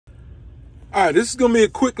All right, this is going to be a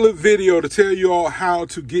quick little video to tell you all how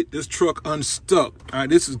to get this truck unstuck. All right,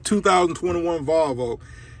 this is a 2021 Volvo.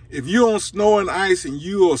 If you're on snow and ice and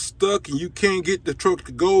you are stuck and you can't get the truck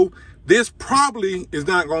to go, this probably is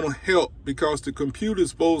not going to help because the computer is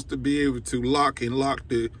supposed to be able to supposed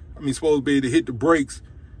to be able to hit the brakes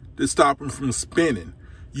to stop them from spinning.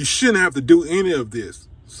 You shouldn't have to do any of this.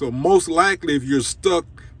 So most likely if you're stuck,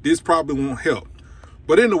 this probably won't help.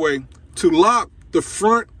 But anyway, to lock the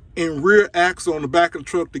front and rear axle on the back of the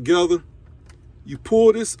truck together, you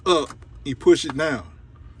pull this up, you push it down.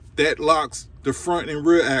 That locks the front and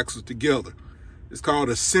rear axles together. It's called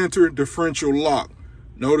a center differential lock.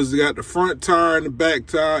 Notice it got the front tire and the back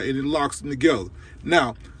tire, and it locks them together.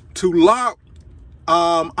 Now, to lock,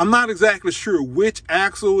 I'm not exactly sure which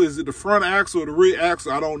axle. Is it the front axle or the rear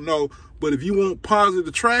axle? I don't know. But if you want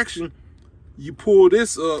positive traction, you pull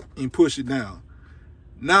this up and push it down.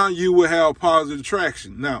 Now you will have positive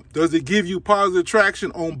traction. Now, does it give you positive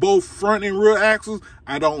traction on both front and rear axles?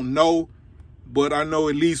 I don't know, but I know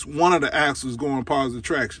at least one of the axles is going positive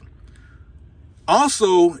traction.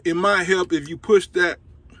 Also, it might help if you push that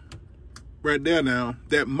right there now.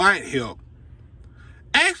 That might help.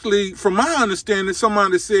 Actually, from my understanding,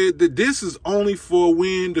 somebody said that this is only for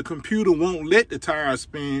when the computer won't let the tire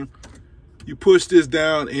spin. You push this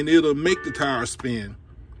down and it'll make the tire spin.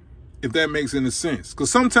 If that makes any sense. Because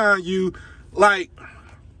sometimes you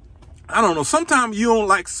sometimes you don't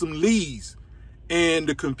like some leads and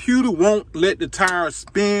the computer won't let the tires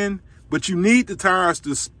spin, but you need the tires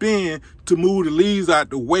to spin to move the leaves out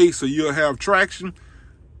the way so you'll have traction.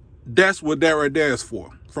 That's what that right there is for,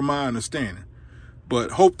 from my understanding. But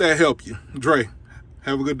hope that helped you. Dre,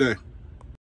 have a good day.